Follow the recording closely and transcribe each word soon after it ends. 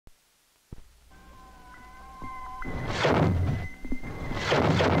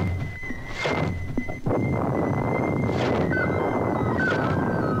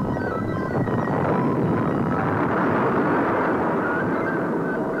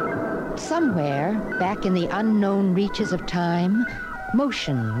Somewhere, back in the unknown reaches of time,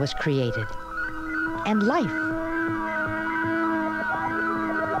 motion was created, and life,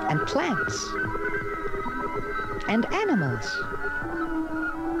 and plants, and animals.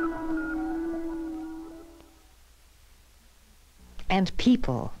 And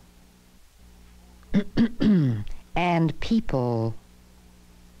people. And people.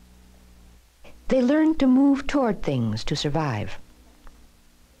 They learned to move toward things to survive.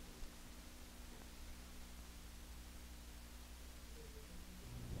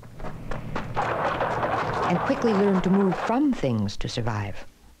 And quickly learned to move from things to survive.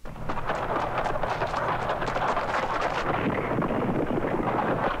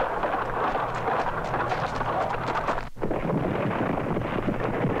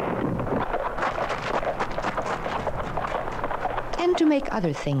 And to make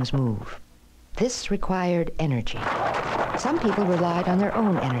other things move. This required energy. Some people relied on their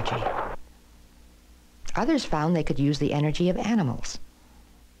own energy. Others found they could use the energy of animals.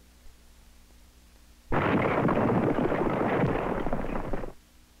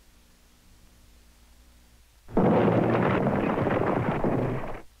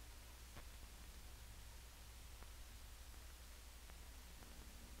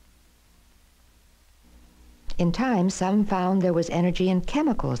 In time, some found there was energy in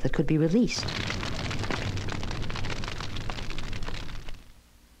chemicals that could be released.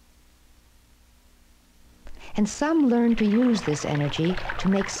 And some learned to use this energy to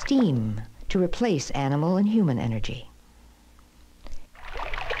make steam, to replace animal and human energy.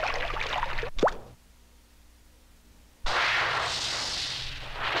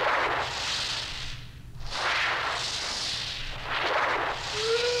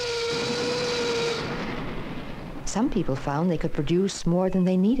 Some people found they could produce more than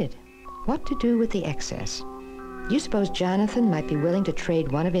they needed. What to do with the excess? Do you suppose Jonathan might be willing to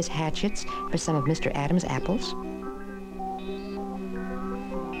trade one of his hatchets for some of Mr. Adams' apples?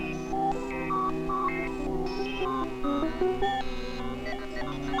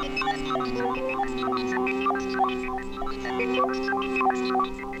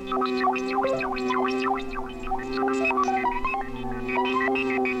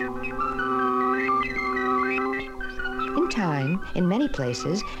 In time, in many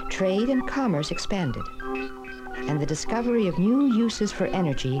places, trade and commerce expanded, and the discovery of new uses for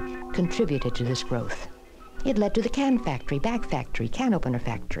energy contributed to this growth. It led to the can factory, bag factory, can opener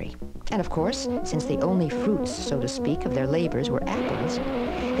factory. And of course, since the only fruits, so to speak, of their labors were apples,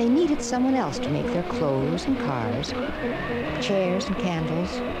 they needed someone else to make their clothes and cars, chairs and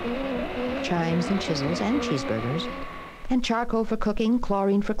candles, chimes and chisels and cheeseburgers, and charcoal for cooking,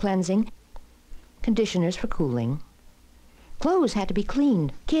 chlorine for cleansing, conditioners for cooling. Clothes had to be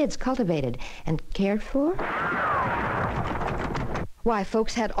cleaned, kids cultivated, and cared for. Why,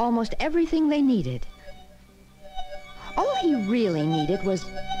 folks had almost everything they needed. All he really needed was...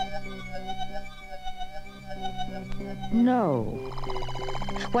 no.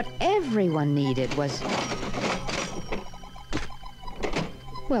 What everyone needed was...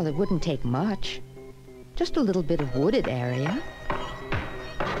 well, it wouldn't take much. Just a little bit of wooded area.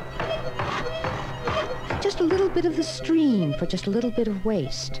 Just a little bit of the stream for just a little bit of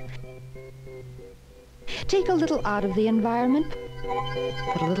waste. Take a little out of the environment,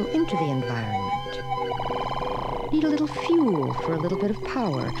 put a little into the environment. Need a little fuel for a little bit of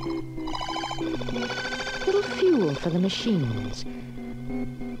power. A little fuel for the machines.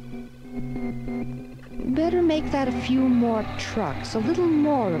 Better make that a few more trucks, a little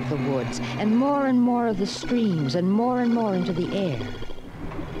more of the woods, and more of the streams, and more into the air.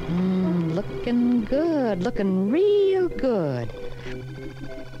 Looking good, looking real good.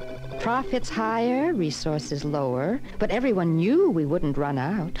 Profits higher, resources lower, but everyone knew we wouldn't run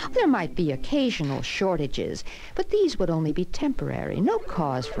out. There might be occasional shortages, but these would only be temporary, no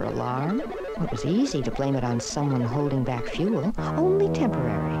cause for alarm. It was easy to blame it on someone holding back fuel, only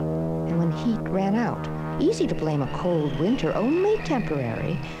temporary. And when heat ran out, easy to blame a cold winter, only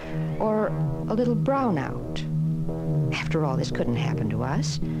temporary, or a little brownout. After all, this couldn't happen to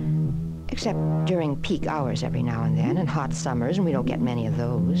us. Except during peak hours every now and then, and hot summers, and we don't get many of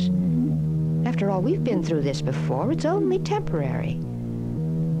those. After all, we've been through this before. It's only temporary.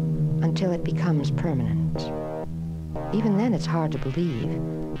 Until it becomes permanent. Even then, it's hard to believe.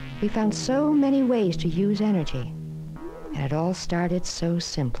 We found so many ways to use energy. And it all started so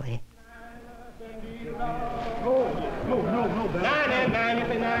simply. No. 9 and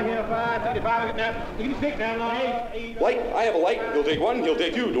 9, 5 here, 5, 65 now. You can stick down on 8. Light, I have a light. He'll take 1, he'll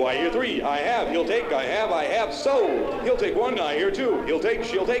take 2. Do I hear 3? I have, he'll take, I have, sold. He'll take 1, I hear 2. He'll take,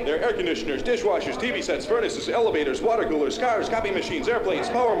 she'll take. Their air conditioners, dishwashers, TV sets, furnaces, elevators, water coolers, cars, copy machines, airplanes,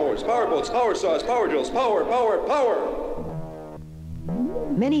 power mowers, power boats, power saws, power drills, power.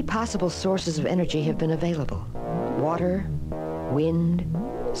 Many possible sources of energy have been available. Water, wind,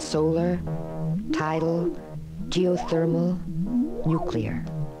 solar, tidal, geothermal, nuclear.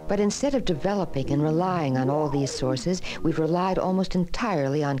 But instead of developing and relying on all these sources, we've relied almost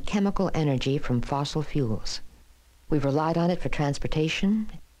entirely on chemical energy from fossil fuels. We've relied on it for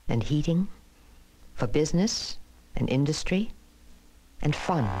transportation and heating, for business and industry, and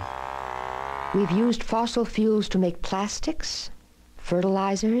fun. We've used fossil fuels to make plastics,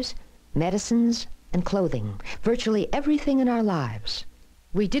 fertilizers, medicines, and clothing, virtually everything in our lives.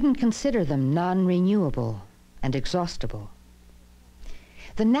 We didn't consider them non-renewable and exhaustible.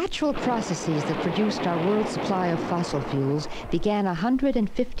 The natural processes that produced our world supply of fossil fuels began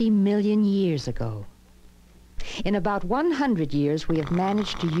 150 million years ago. In about 100 years, we have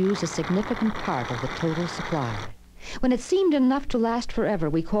managed to use a significant part of the total supply. When it seemed enough to last forever,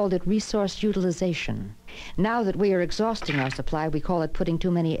 we called it resource utilization. Now that we are exhausting our supply, we call it putting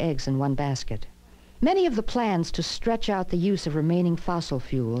too many eggs in one basket. Many of the plans to stretch out the use of remaining fossil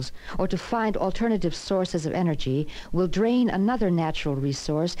fuels or to find alternative sources of energy will drain another natural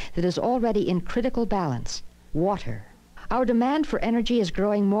resource that is already in critical balance: water. Our demand for energy is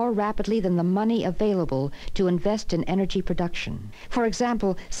growing more rapidly than the money available to invest in energy production. For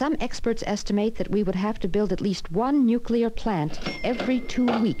example, some experts estimate that we would have to build at least 1 nuclear plant every 2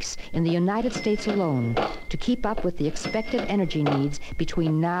 weeks in the United States alone to keep up with the expected energy needs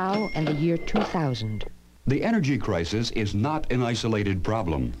between now and the year 2000. The energy crisis is not an isolated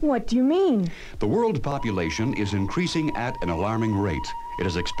problem. What do you mean? The world population is increasing at an alarming rate. It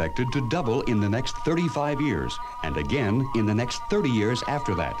is expected to double in the next 35 years, and again in the next 30 years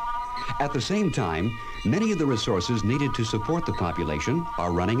after that. At the same time, many of the resources needed to support the population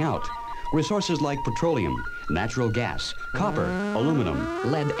are running out. Resources like petroleum, natural gas, copper,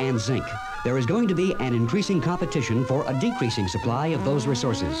 aluminum, lead, and zinc. There is going to be an increasing competition for a decreasing supply of those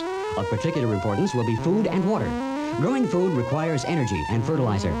resources. Of particular importance will be food and water. Growing food requires energy and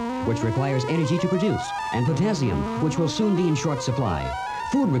fertilizer, which requires energy to produce, and potassium, which will soon be in short supply.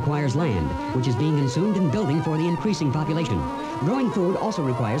 Food requires land, which is being consumed in building for the increasing population. Growing food also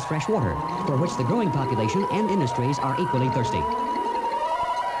requires fresh water, for which the growing population and industries are equally thirsty.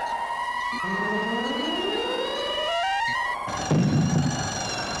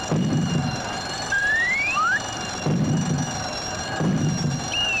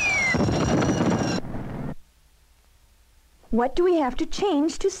 What do we have to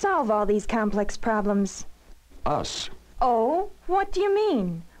change to solve all these complex problems? Us. Oh, what do you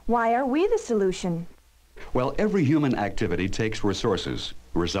mean? Why are we the solution? Well, every human activity takes resources,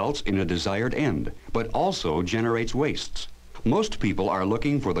 results in a desired end, but also generates wastes. Most people are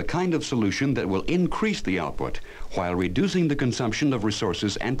looking for the kind of solution that will increase the output while reducing the consumption of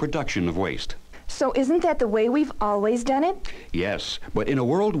resources and production of waste. So isn't that the way we've always done it? Yes, but in a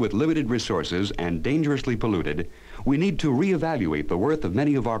world with limited resources and dangerously polluted, we need to reevaluate the worth of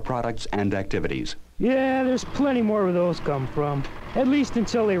many of our products and activities. Yeah, there's plenty more where those come from, at least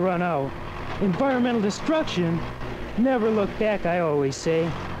until they run out. Environmental destruction, never look back, I always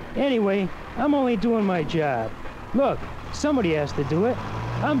say. Anyway, I'm only doing my job. Look, somebody has to do it.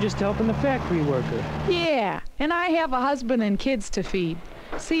 I'm just helping the factory worker. Yeah, and I have a husband and kids to feed.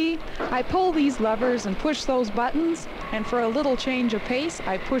 See, I pull these levers and push those buttons, and for a little change of pace,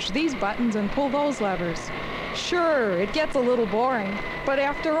 I push these buttons and pull those levers. Sure, it gets a little boring, but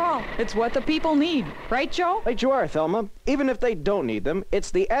after all, it's what the people need. Right, Joe? Right you are, Thelma. Even if they don't need them,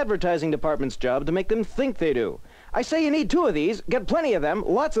 it's the advertising department's job to make them think they do. I say you need 2 of these, get plenty of them,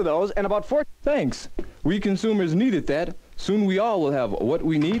 lots of those, and about 4... Thanks. We consumers needed that. Soon we all will have what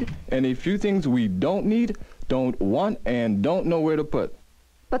we need, and a few things we don't need, don't want, and don't know where to put.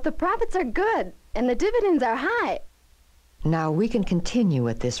 But the profits are good, and the dividends are high. Now, we can continue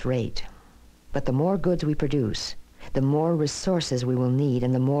at this rate, but the more goods we produce, the more resources we will need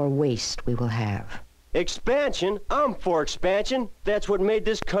and the more waste we will have. Expansion? I'm for expansion. That's what made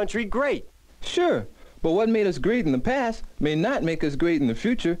this country great. Sure, but what made us great in the past may not make us great in the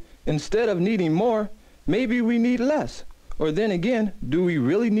future. Instead of needing more, maybe we need less. Or then again, do we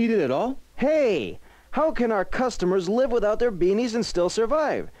really need it at all? Hey! How can our customers live without their beanies and still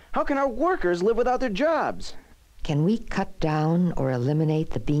survive? How can our workers live without their jobs? Can we cut down or eliminate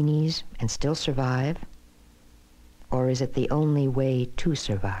the beanies and still survive? Or is it the only way to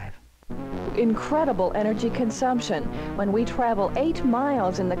survive? Incredible energy consumption. When we travel 8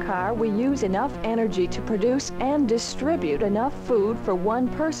 miles in the car, we use enough energy to produce and distribute enough food for one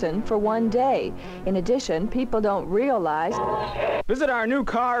person for one day. In addition, people don't realize... Visit our new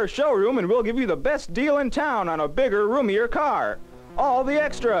car showroom and we'll give you the best deal in town on a bigger, roomier car. All the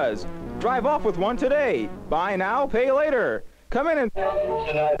extras. Drive off with one today. Buy now, pay later. Come in and...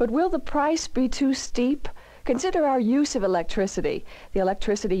 But will the price be too steep? Consider our use of electricity. The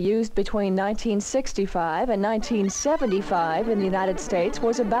electricity used between 1965 and 1975 in the United States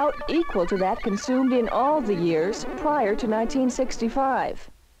was about equal to that consumed in all the years prior to 1965.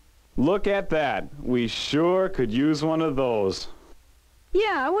 Look at that. We sure could use one of those.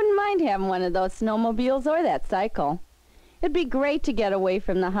 Yeah, I wouldn't mind having one of those snowmobiles or that cycle. It'd be great to get away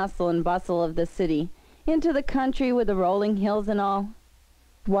from the hustle and bustle of the city, into the country with the rolling hills and all.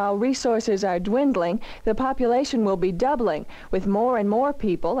 While resources are dwindling, the population will be doubling. With more and more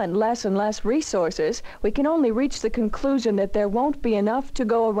people and less resources, we can only reach the conclusion that there won't be enough to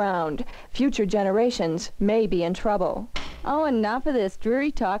go around. Future generations may be in trouble. Oh, enough of this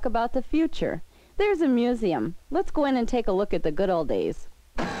dreary talk about the future. There's a museum. Let's go in and take a look at the good old days.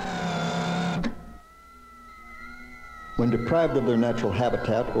 When deprived of their natural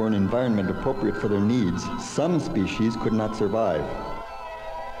habitat or an environment appropriate for their needs, some species could not survive.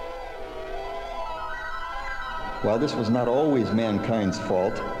 While this was not always mankind's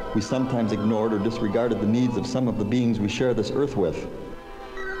fault, we sometimes ignored or disregarded the needs of some of the beings we share this earth with.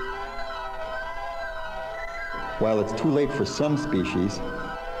 While it's too late for some species,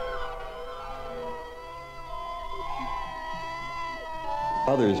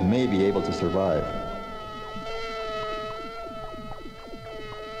 others may be able to survive.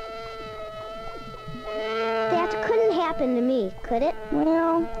 That couldn't happen to me, could it?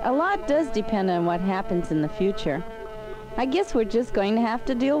 Well, a lot does depend on what happens in the future. I guess we're just going to have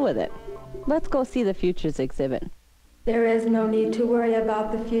to deal with it. Let's go see the futures exhibit. There is no need to worry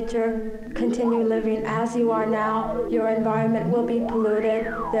about the future. Continue living as you are now. Your environment will be polluted.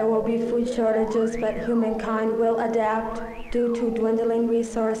 There will be food shortages, but humankind will adapt. Due to dwindling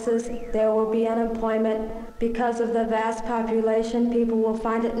resources, there will be unemployment. Because of the vast population, people will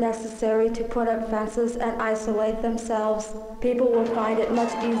find it necessary to put up fences and isolate themselves. People will find it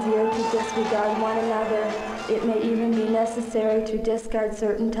much easier to disregard one another. It may even be necessary to discard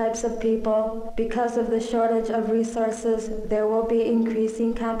certain types of people. Because of the shortage of resources, there will be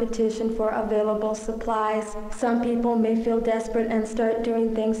increasing competition for available supplies. Some people may feel desperate and start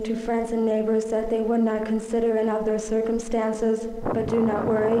doing things to friends and neighbors that they would not consider in other circumstances. But do not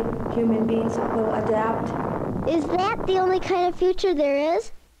worry, human beings will adapt. Is that the only kind of future there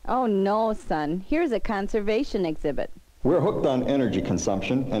is? Oh no, son. Here's a conservation exhibit. We're hooked on energy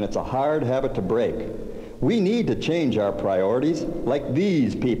consumption, and it's a hard habit to break. We need to change our priorities like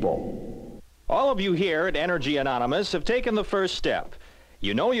these people. All of you here at Energy Anonymous have taken the first step.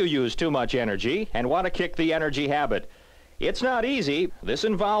 You know you use too much energy and want to kick the energy habit. It's not easy. This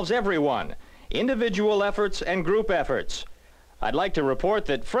involves everyone, individual efforts and group efforts. I'd like to report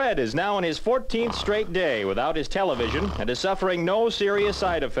that Fred is now on his 14th straight day without his television and is suffering no serious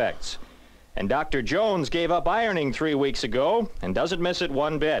side effects. And Dr. Jones gave up ironing 3 weeks ago and doesn't miss it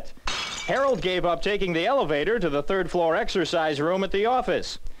one bit. Harold gave up taking the elevator to the third-floor exercise room at the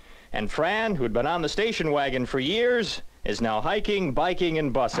office. And Fran, who'd been on the station wagon for years, is now hiking, biking,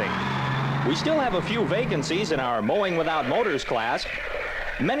 and busing. We still have a few vacancies in our Mowing Without Motors class.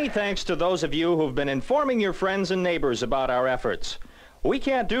 Many thanks to those of you who've been informing your friends and neighbors about our efforts. We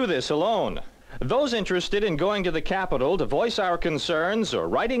can't do this alone. Those interested in going to the Capitol to voice our concerns or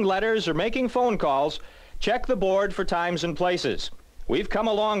writing letters or making phone calls, check the board for times and places. We've come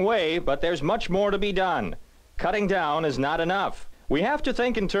a long way, but there's much more to be done. Cutting down is not enough. We have to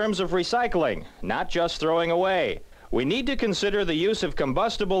think in terms of recycling, not just throwing away. We need to consider the use of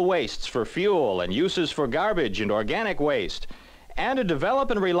combustible wastes for fuel and uses for garbage and organic waste, and to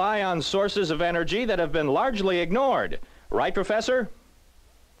develop and rely on sources of energy that have been largely ignored. Right, Professor?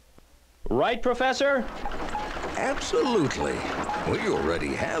 Right, Professor? Absolutely. We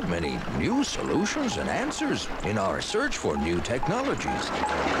already have many new solutions and answers in our search for new technologies.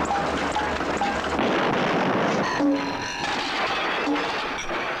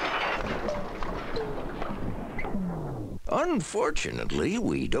 Unfortunately,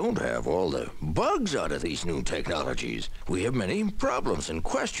 we don't have all the bugs out of these new technologies. We have many problems and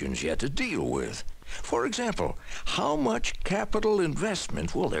questions yet to deal with. For example, how much capital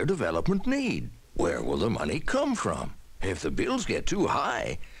investment will their development need? Where will the money come from? If the bills get too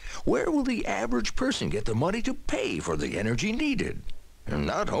high, where will the average person get the money to pay for the energy needed? And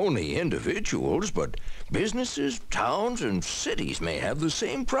not only individuals, but businesses, towns, and cities may have the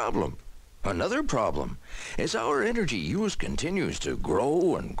same problem. Another problem, as our energy use continues to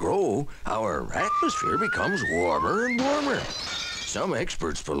grow and grow, our atmosphere becomes warmer and warmer. Some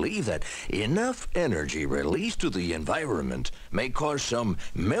experts believe that enough energy released to the environment may cause some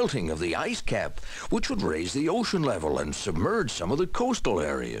melting of the ice cap, which would raise the ocean level and submerge some of the coastal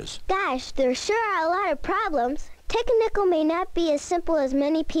areas. Gosh, there sure are a lot of problems. Technical may not be as simple as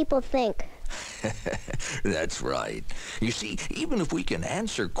many people think. That's right. You see, even if we can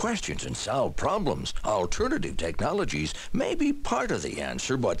answer questions and solve problems, alternative technologies may be part of the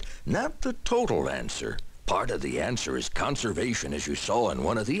answer, but not the total answer. Part of the answer is conservation, as you saw in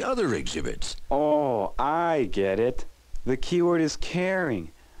one of the other exhibits. Oh, I get it. The keyword is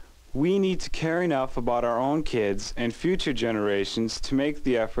caring. We need to care enough about our own kids and future generations to make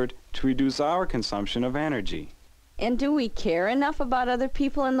the effort to reduce our consumption of energy. And do we care enough about other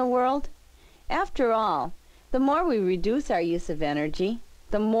people in the world? After all, the more we reduce our use of energy,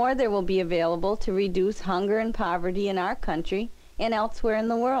 the more there will be available to reduce hunger and poverty in our country and elsewhere in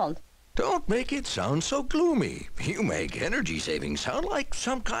the world. Don't make it sound so gloomy. You make energy saving sound like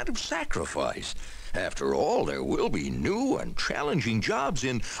some kind of sacrifice. After all, there will be new and challenging jobs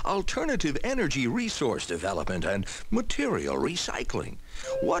in alternative energy resource development and material recycling.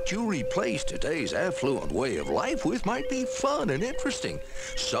 What you replace today's affluent way of life with might be fun and interesting.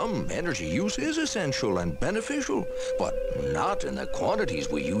 Some energy use is essential and beneficial, but not in the quantities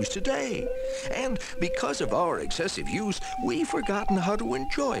we use today. And because of our excessive use, we've forgotten how to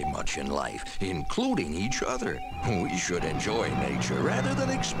enjoy much in life, including each other. We should enjoy nature rather than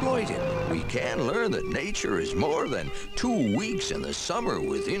exploit it. We can learn that nature is more than 2 weeks in the summer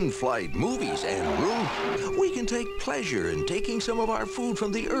with in-flight movies en route. We can take pleasure in taking some of our food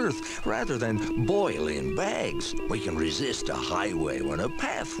from the earth rather than boil in bags. We can resist a highway when a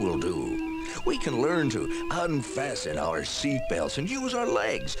path will do. We can learn to unfasten our seatbelts and use our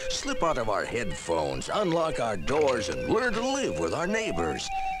legs, slip out of our headphones, unlock our doors, and learn to live with our neighbors.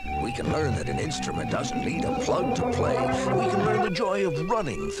 We can learn that an instrument doesn't need a plug to play. We can learn the joy of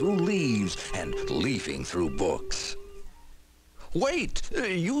running through leaves and leafing through books. Wait,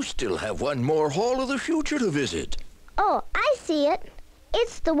 you still have one more Hall of the Future to visit. Oh, I see it.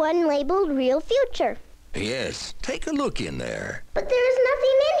 It's the one labeled Real Future. Yes, take a look in there. But there is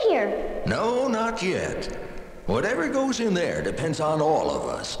nothing in here. No, not yet. Whatever goes in there depends on all of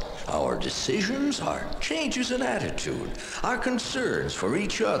us. Our decisions, our changes in attitude, our concerns for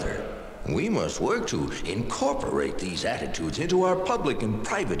each other. We must work to incorporate these attitudes into our public and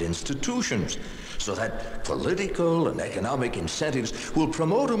private institutions so that political and economic incentives will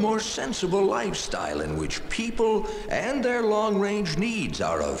promote a more sensible lifestyle in which people and their long-range needs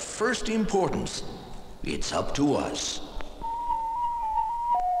are of first importance. It's up to us.